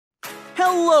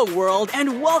Hello world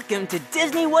and welcome to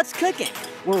Disney What's Cooking,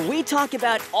 where we talk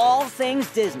about all things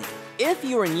Disney. If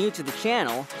you are new to the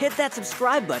channel, hit that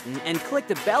subscribe button and click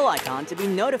the bell icon to be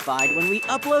notified when we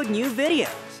upload new videos.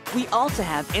 We also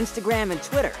have Instagram and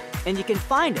Twitter, and you can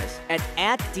find us at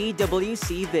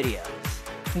 @DWC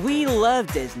Videos. We love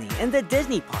Disney and the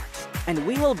Disney parks, and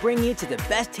we will bring you to the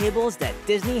best tables that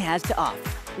Disney has to offer.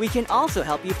 We can also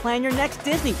help you plan your next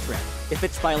Disney trip. If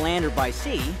it's by land or by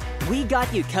sea, we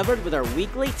got you covered with our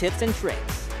weekly tips and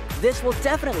tricks. This will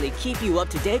definitely keep you up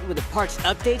to date with the park's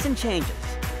updates and changes.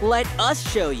 Let us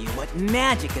show you what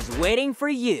magic is waiting for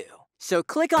you. So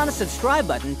click on the subscribe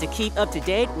button to keep up to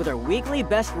date with our weekly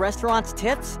best restaurants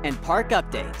tips and park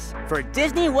updates. For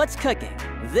Disney What's Cooking,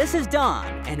 this is Don,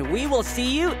 and we will see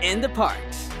you in the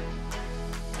parks.